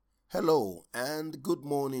Hello and good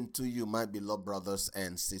morning to you, my beloved brothers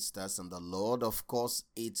and sisters in the Lord. Of course,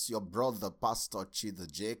 it's your brother, Pastor Chida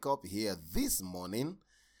Jacob, here this morning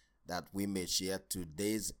that we may share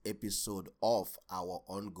today's episode of our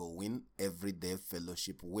ongoing everyday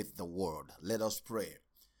fellowship with the Word. Let us pray.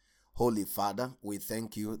 Holy Father, we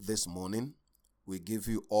thank you this morning. We give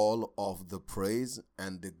you all of the praise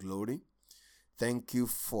and the glory. Thank you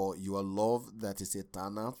for your love that is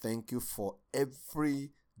eternal. Thank you for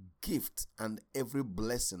every gift and every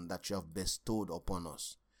blessing that you have bestowed upon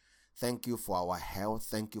us. Thank you for our health.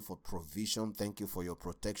 Thank you for provision. Thank you for your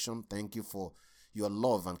protection. Thank you for your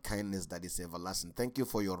love and kindness that is everlasting. Thank you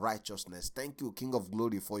for your righteousness. Thank you, King of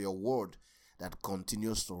Glory, for your word that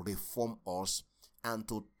continues to reform us and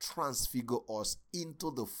to transfigure us into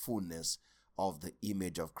the fullness of the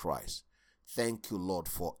image of Christ. Thank you, Lord,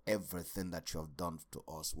 for everything that you have done to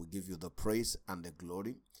us. We give you the praise and the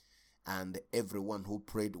glory. And everyone who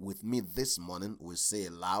prayed with me this morning will say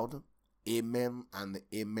aloud, amen and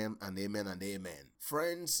amen and amen and amen.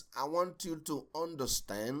 Friends, I want you to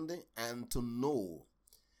understand and to know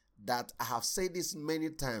that I have said this many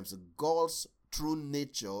times. God's true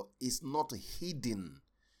nature is not hidden.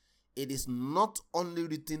 It is not only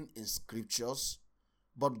written in scriptures,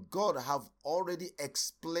 but God have already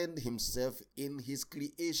explained himself in his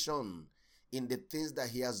creation. In the things that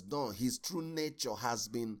he has done, his true nature has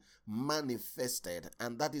been manifested,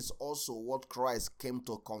 and that is also what Christ came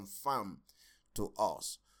to confirm to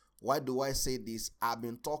us. Why do I say this? I've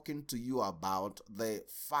been talking to you about the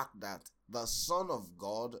fact that the Son of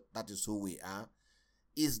God, that is who we are,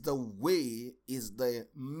 is the way, is the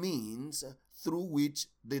means through which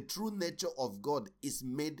the true nature of God is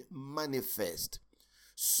made manifest.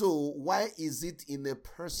 So why is it in a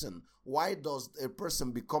person? Why does a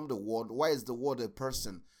person become the word? Why is the word a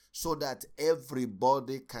person? So that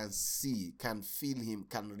everybody can see, can feel him,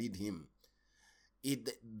 can read him.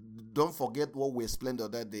 Don't forget what we explained the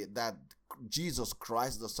other day, that Jesus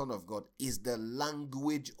Christ, the Son of God, is the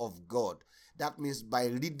language of God. That means by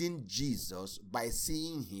reading Jesus, by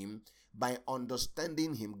seeing him, by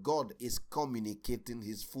understanding him, God is communicating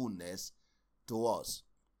his fullness to us.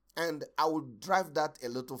 And I will drive that a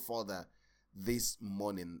little further this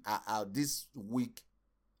morning. This week,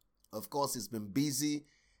 of course, it's been busy.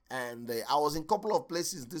 And I was in a couple of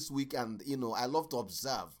places this week. And, I love to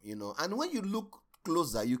observe, And when you look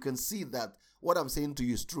closer, you can see that what I'm saying to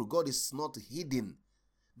you is true. God is not hidden,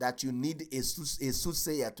 that you need a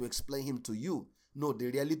soothsayer to explain him to you. No,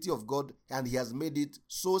 the reality of God, and he has made it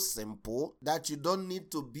so simple that you don't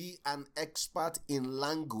need to be an expert in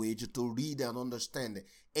language to read and understand.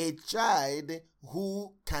 A child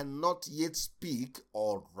who cannot yet speak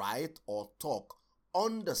or write or talk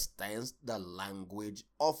understands the language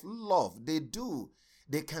of love. They do.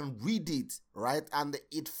 They can read it, right? And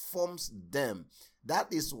it forms them.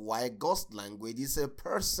 That is why God's language is a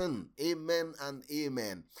person. Amen and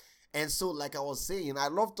amen. And so, like I was saying, I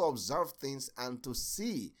love to observe things and to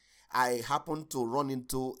see. I happened to run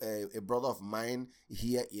into a brother of mine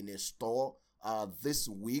here in a store this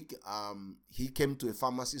week. He came to a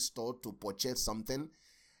pharmacy store to purchase something,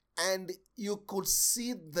 and you could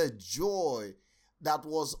see the joy that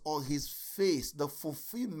was on his face, the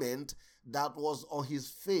fulfillment that was on his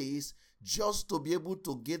face, just to be able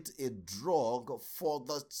to get a drug for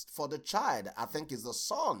the child. I think it's the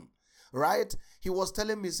son. Right? He was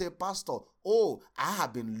telling me, say, Pastor, I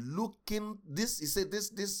have been looking this. He said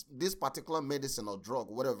this particular medicine or drug,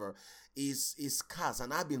 whatever, is scarce,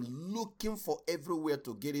 and I've been looking for everywhere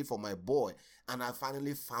to get it for my boy, and I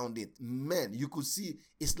finally found it. Man, you could see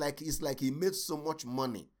it's like he made so much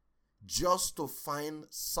money just to find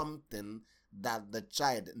something that the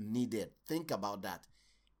child needed. Think about that.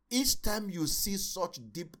 Each time you see such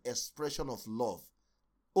deep expression of love,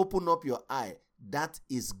 open up your eye. That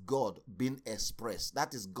is God being expressed.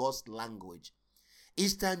 That is God's language.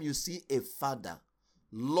 Each time you see a father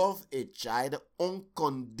love a child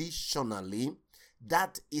unconditionally,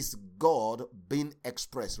 that is God being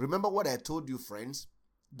expressed. Remember what I told you, friends,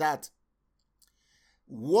 that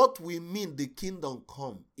what we mean the kingdom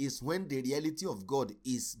come is when the reality of God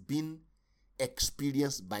is being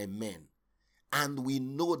experienced by men. And we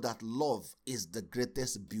know that love is the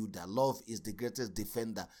greatest builder. Love is the greatest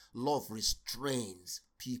defender. Love restrains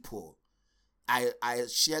people. I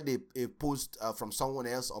shared a post from someone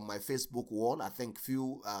else on my Facebook wall, I think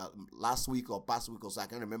last week or past week or so, I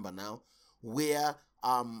can't remember now, where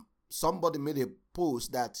somebody made a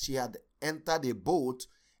post that she had entered a boat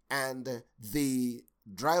and the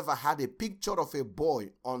driver had a picture of a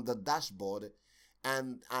boy on the dashboard,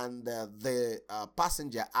 and the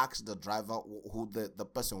passenger asked the driver who the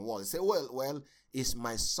person was. He said, well, it's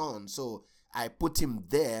my son, so I put him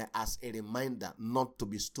there as a reminder not to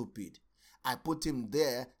be stupid. I put him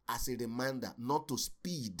there as a reminder not to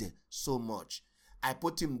speed so much. I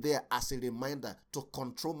put him there as a reminder to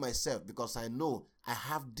control myself, because I know I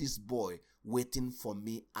have this boy waiting for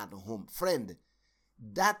me at home. Friend,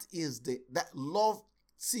 that love.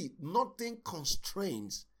 See, nothing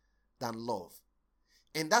constrains than love.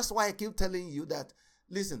 And that's why I keep telling you that,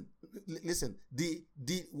 listen, the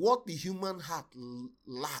what the human heart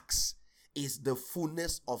lacks is the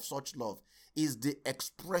fullness of such love, is the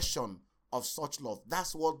expression of such love.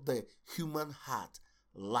 That's what the human heart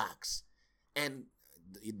lacks. And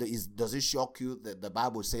does it shock you that the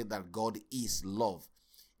Bible says that God is love?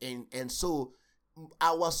 And so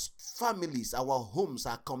our families, our homes,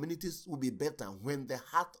 our communities will be better when the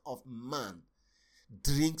heart of man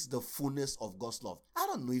drinks the fullness of God's love. I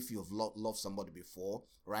don't know if you've loved somebody before,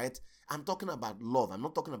 right? I'm talking about love. I'm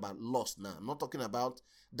not talking about lust now. I'm not talking about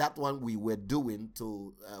that one we were doing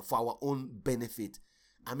to for our own benefit.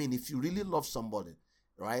 I mean, if you really love somebody,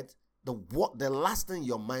 right, the last thing in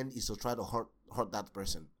your mind is to try to hurt that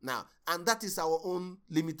person. Now, and that is our own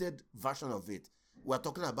limited version of it. We're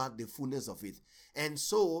talking about the fullness of it. And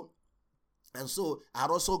so I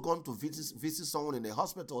had also gone to visit someone in the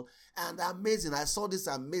hospital, and amazing. I saw this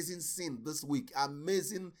amazing scene this week.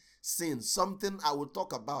 Amazing scene. Something I will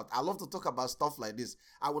talk about. I love to talk about stuff like this.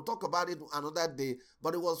 I will talk about it another day,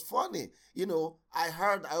 but it was funny.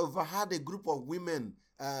 I overheard a group of women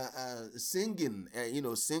singing,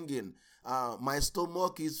 singing. My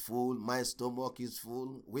stomach is full, my stomach is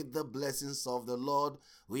full with the blessings of the Lord,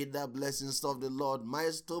 with the blessings of the Lord, my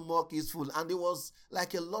stomach is full. And it was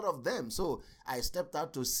like a lot of them. So I stepped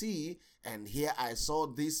out to see, and here I saw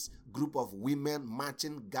this group of women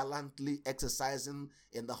marching gallantly, exercising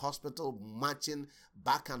in the hospital, marching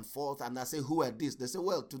back and forth. And I say, who are these? They say,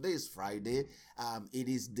 well, today is Friday. It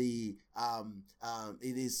is the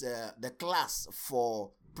class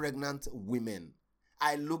for pregnant women.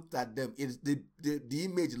 I looked at them. The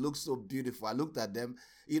image looks so beautiful. I looked at them,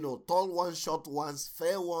 tall ones, short ones,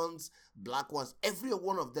 fair ones, black ones, every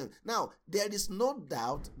one of them. Now, there is no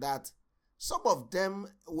doubt that some of them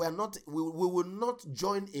were not, we will not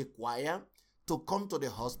join a choir to come to the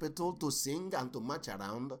hospital to sing and to march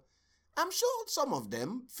around. I'm sure some of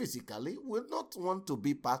them physically will not want to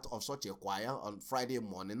be part of such a choir on Friday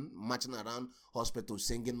morning, marching around hospital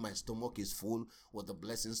singing, my stomach is full with the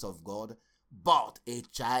blessings of God. But a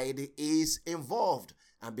child is involved,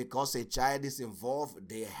 and because a child is involved,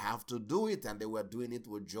 they have to do it, and they were doing it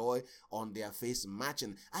with joy on their face,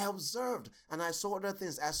 marching. I observed and I saw other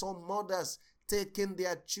things. I saw mothers taking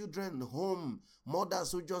their children home,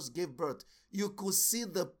 mothers who just gave birth. You could see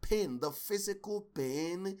the pain, the physical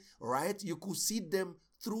pain, right? You could see them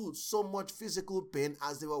through so much physical pain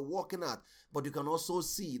as they were walking out. But you can also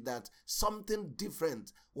see that something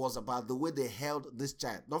different was about the way they held this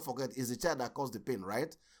child. Don't forget, it's the child that caused the pain,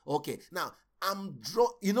 right? Okay, now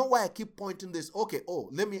you know why I keep pointing this? Okay,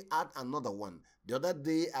 let me add another one. The other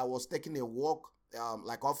day I was taking a walk,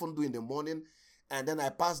 like I often do in the morning, and then I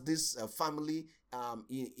passed this family.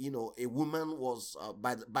 A woman was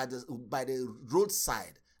by the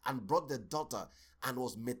roadside and brought the daughter and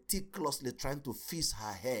was meticulously trying to fix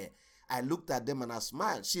her hair. I looked at them and I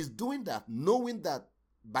smiled. She's doing that knowing that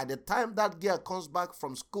by the time that girl comes back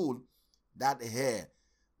from school, that hair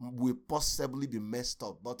will possibly be messed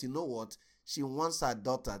up. But you know what? She wants her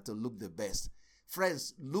daughter to look the best.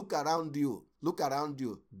 Friends, look around you. Look around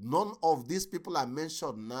you. None of these people I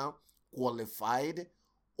mentioned now qualified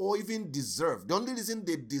or even deserve. The only reason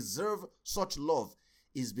they deserve such love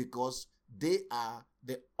is because they are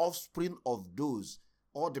the offspring of those,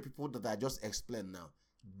 all the people that I just explained now.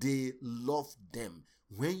 They love them.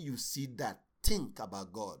 When you see that, think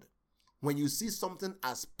about God. When you see something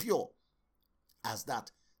as pure as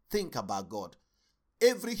that, think about God.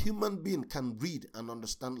 Every human being can read and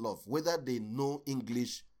understand love, whether they know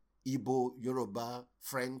English, Igbo, Yoruba,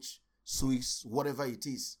 French, Swiss, whatever it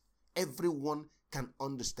is. Everyone can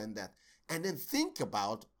understand that. And then think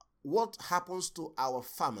about what happens to our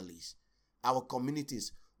families, our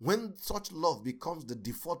communities, when such love becomes the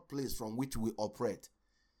default place from which we operate.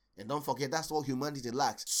 And don't forget, that's what humanity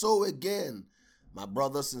lacks. So again, my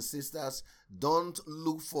brothers and sisters, don't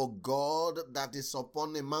look for God that is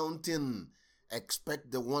upon a mountain.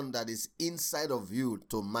 Expect the one that is inside of you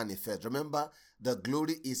to manifest. Remember, the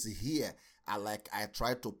glory is here. I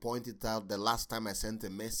tried to point it out the last time I sent a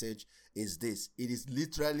message, is this. It is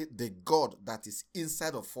literally the God that is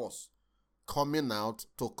inside of us coming out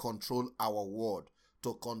to control our world,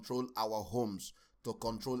 to control our homes, to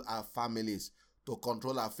control our families, to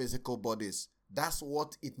control our physical bodies. That's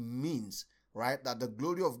what it means, right? That the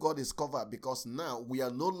glory of God is covered, because now we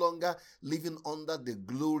are no longer living under the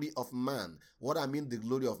glory of man. What I mean, the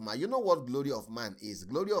glory of man. You know what glory of man is?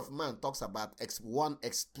 Glory of man talks about one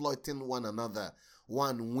exploiting one another,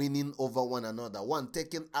 one winning over one another, one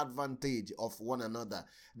taking advantage of one another.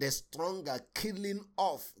 The strong are killing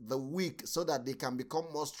off the weak so that they can become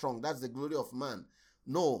more strong. That's the glory of man.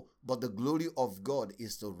 No, but the glory of God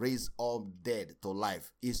is to raise all dead to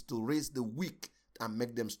life, is to raise the weak and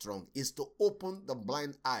make them strong, is to open the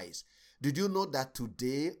blind eyes. Did you know that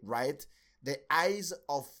today, right, the eyes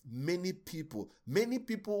of many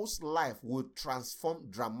people's life will transform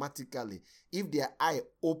dramatically if their eye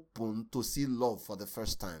open to see love for the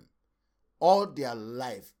first time? All their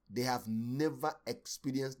life, they have never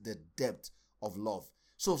experienced the depth of love.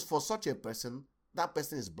 So for such a person, that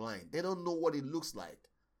person is blind. They don't know what it looks like.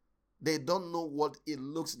 They don't know what it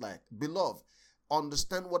looks like. Beloved,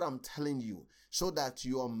 understand what I'm telling you so that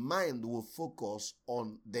your mind will focus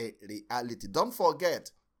on the reality. Don't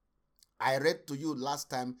forget, I read to you last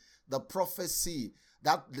time the prophecy.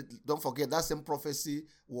 Don't forget, that same prophecy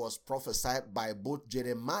was prophesied by both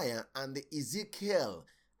Jeremiah and Ezekiel.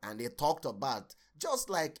 And they talked about, just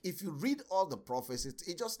like if you read all the prophecies,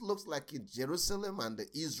 it just looks like it's Jerusalem and the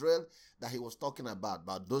Israel that he was talking about.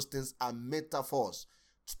 But those things are metaphors,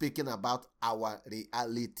 speaking about our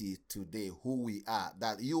reality today, who we are,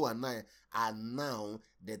 that you and I are now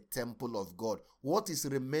the temple of God. What is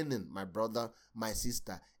remaining, my brother, my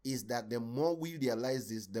sister, is that the more we realize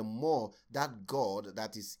this, the more that God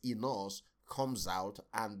that is in us comes out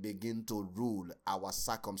and begin to rule our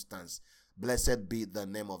circumstance. Blessed be the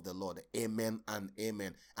name of the Lord. Amen and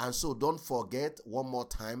amen. And so don't forget, one more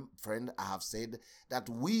time, friend, I have said that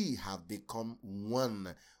we have become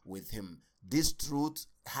one with him. This truth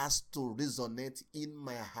has to resonate in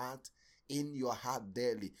my heart, in your heart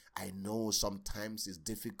daily. I know sometimes it's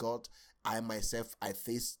difficult. I myself, I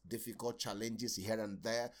face difficult challenges here and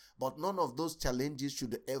there, but none of those challenges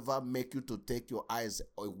should ever make you to take your eyes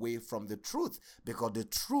away from the truth, because the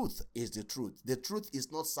truth is the truth. The truth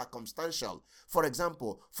is not circumstantial. For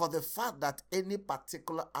example, for the fact that any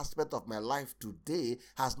particular aspect of my life today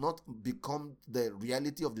has not become the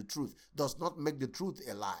reality of the truth does not make the truth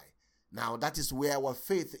a lie. Now, that is where our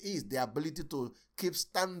faith is, the ability to keep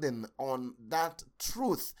standing on that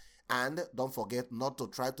truth. And don't forget not to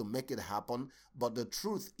try to make it happen, but the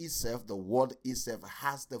truth itself, the word itself,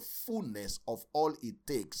 has the fullness of all it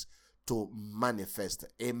takes to manifest.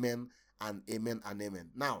 Amen and amen and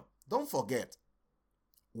amen. Now, don't forget,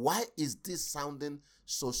 why is this sounding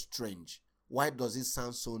so strange? Why does it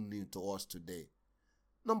sound so new to us today?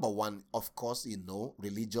 Number one, of course,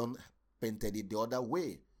 religion painted it the other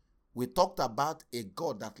way. We talked about a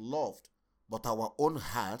God that loved, but our own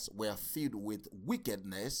hearts were filled with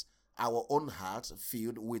wickedness, our own hearts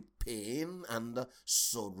filled with pain and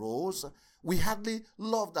sorrows. We hardly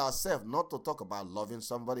loved ourselves, not to talk about loving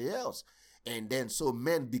somebody else. And then so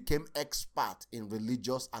men became expert in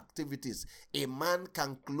religious activities. A man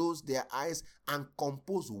can close their eyes and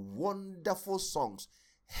compose wonderful songs,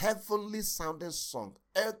 heavenly sounding songs,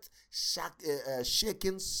 earth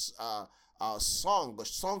shaking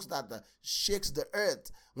songs that shakes the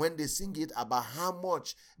earth when they sing it about how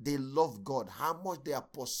much they love God, how much they are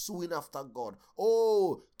pursuing after God.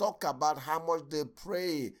 Oh, talk about how much they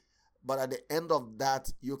pray. But at the end of that,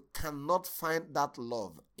 you cannot find that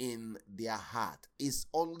love in their heart. It's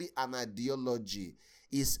only an ideology.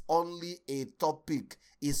 It's only a topic.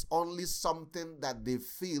 It's only something that they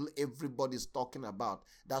feel everybody's talking about.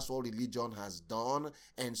 That's what religion has done.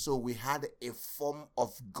 And so we had a form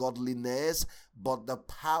of godliness, but the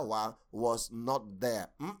power was not there.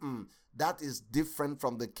 That is different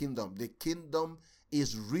from the kingdom. The kingdom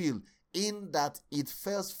is real, in that it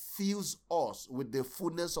first fills us with the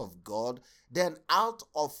fullness of God, then out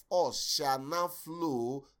of us shall now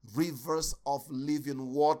flow rivers of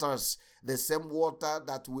living waters. The same water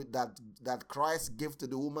that Christ gave to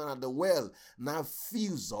the woman at the well now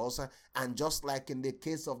fills us, and just like in the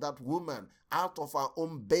case of that woman, out of our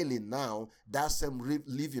own belly now, that same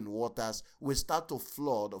living waters will start to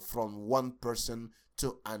flood from one person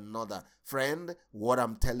to another. Friend, what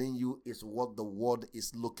I'm telling you is what the word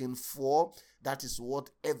is looking for. That is what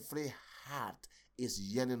every heart is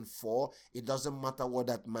yearning for. It doesn't matter what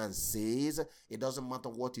that man says. It doesn't matter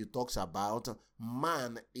what he talks about.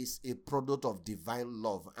 Man is a product of divine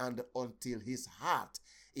love, and until his heart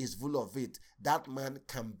is full of it, that man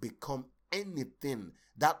can become anything.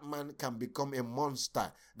 That man can become a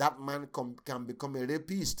monster. That man can become a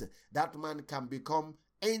rapist. That man can become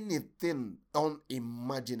anything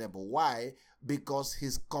unimaginable. Why? Because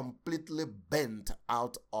he's completely bent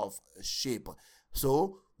out of shape.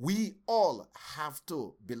 So we all have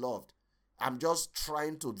to, beloved. I'm just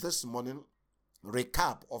trying to this morning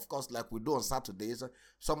recap, of course, like we do on Saturdays,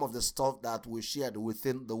 some of the stuff that we shared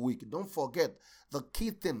within the week. Don't forget the key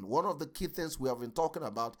thing. One of the key things we have been talking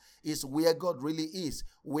about is where God really is,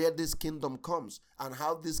 where this kingdom comes, and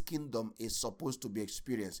how this kingdom is supposed to be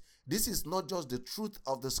experienced. This is not just the truth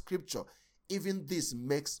of the scripture. Even this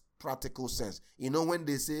makes practical sense. You know, when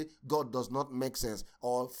they say God does not make sense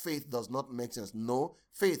or faith does not make sense, no,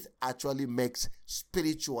 faith actually makes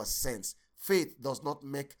spiritual sense. Faith does not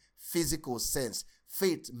make physical sense.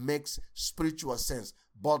 Faith makes spiritual sense.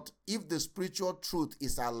 But if the spiritual truth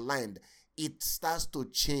is aligned, it starts to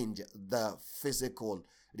change the physical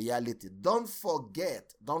reality. Don't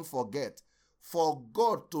forget, for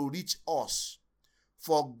God to reach us,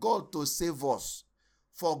 for God to save us,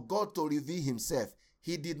 for God to reveal himself,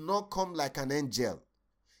 he did not come like an angel.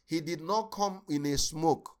 He did not come in a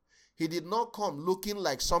smoke. He did not come looking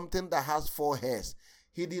like something that has 4 hairs.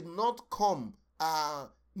 He did not come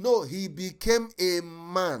no, he became a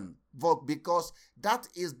man, because that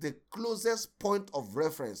is the closest point of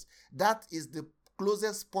reference. That is the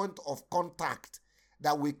closest point of contact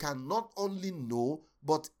that we can not only know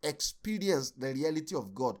but experience the reality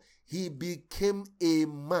of God. He became a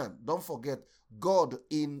man. Don't forget, God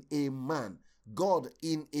in a man. God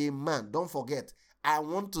in a man. Don't forget. I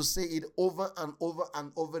want to say it over and over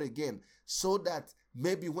and over again so that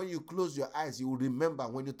maybe when you close your eyes, you will remember.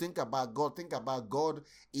 When you think about God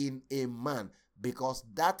in a man, because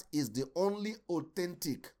that is the only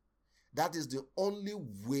authentic, that is the only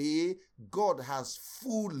way God has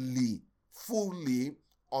fully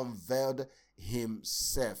unveiled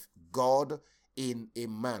himself. God in a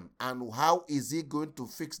man. And how is he going to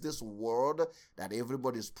fix this world that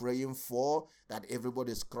everybody is praying for, that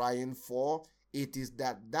everybody is crying for? It is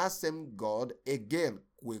that same God again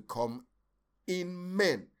will come in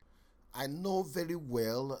men. I know very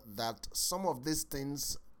well that some of these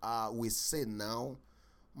things we say now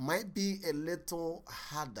might be a little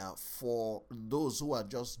harder for those who are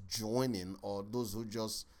just joining or those who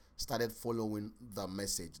just started following the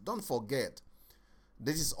message. Don't forget,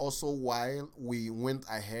 this is also why we went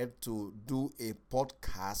ahead to do a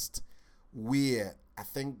podcast where I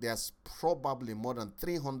think there's probably more than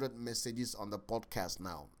 300 messages on the podcast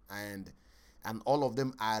now, and all of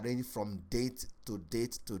them are arranged from date to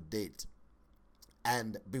date to date.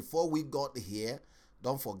 And before we got here,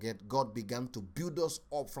 don't forget, God began to build us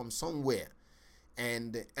up from somewhere.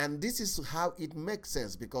 And this is how it makes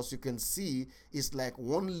sense, because you can see it's like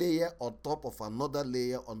one layer on top of another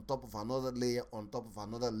layer on top of another layer on top of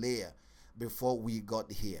another layer before we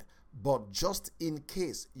got here. But just in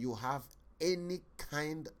case you have any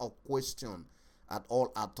kind of question at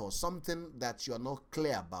all, something that you're not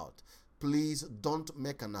clear about, please don't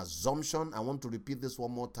make an assumption. I want to repeat this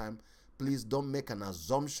one more time. Please don't make an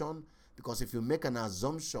assumption, because if you make an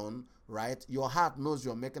assumption, right, your heart knows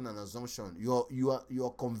you're making an assumption.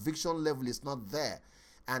 Your conviction level is not there,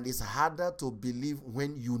 and it's harder to believe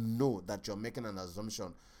when you know that you're making an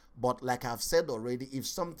assumption. But like I've said already, if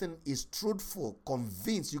something is truthful,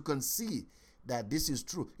 convinced, you can see that this is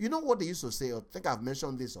true. You know what they used to say? I think I've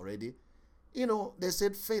mentioned this already. You know, they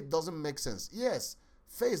said faith doesn't make sense. Yes,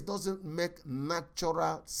 faith doesn't make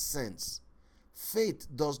natural sense. Faith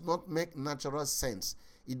does not make natural sense.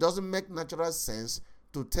 It doesn't make natural sense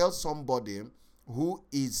to tell somebody who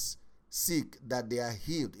is sick that they are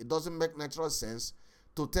healed. It doesn't make natural sense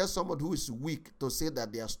to tell somebody who is weak to say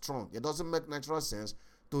that they are strong. It doesn't make natural sense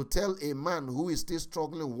to tell a man who is still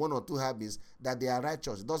struggling with 1 or 2 habits that they are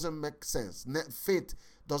righteous. It doesn't make sense. Faith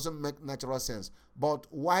doesn't make natural sense. But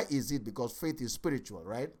why is it? Because faith is spiritual,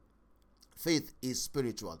 right? Faith is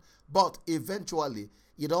spiritual. But eventually,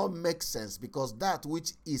 it all makes sense, because that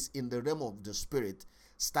which is in the realm of the spirit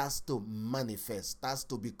starts to manifest, starts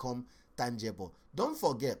to become tangible. Don't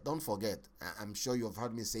forget, I'm sure you've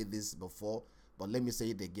heard me say this before, but let me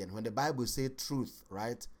say it again. When the Bible says truth,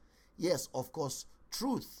 right? Yes, of course,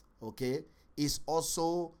 truth, okay, is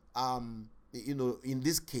also, in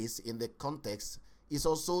this case, in the context, is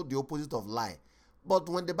also the opposite of lie. But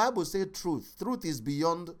when the Bible says truth is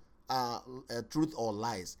beyond truth or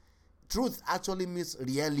lies. Truth actually means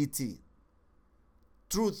reality.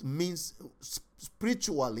 Truth means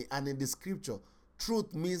spiritually, and in the scripture,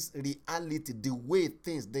 truth means reality, the way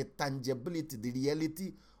things, the tangibility, the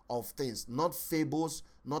reality of things, not fables,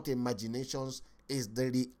 not imaginations, is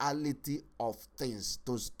the reality of things,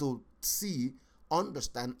 to see,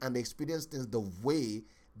 understand, and experience things the way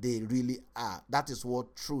they really are. That is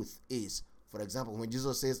what truth is For example, when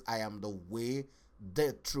Jesus says, I am the way,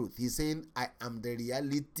 the truth, he's saying, I am the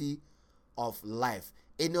reality of life.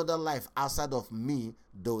 Any other life outside of me,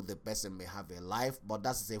 though the person may have a life, but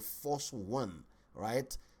that is a false one,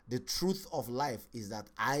 right? The truth of life is that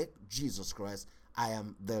I, Jesus Christ, I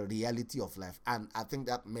am the reality of life. And I think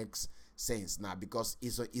that makes sense now, because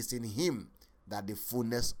it's in him that the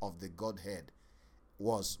fullness of the Godhead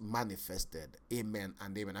was manifested. Amen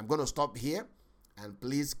and amen. I'm going to stop here, and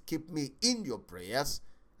please keep me in your prayers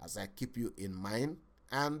as I keep you in mind.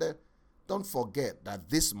 And don't forget that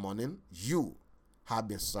this morning you have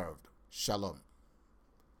been served. Shalom.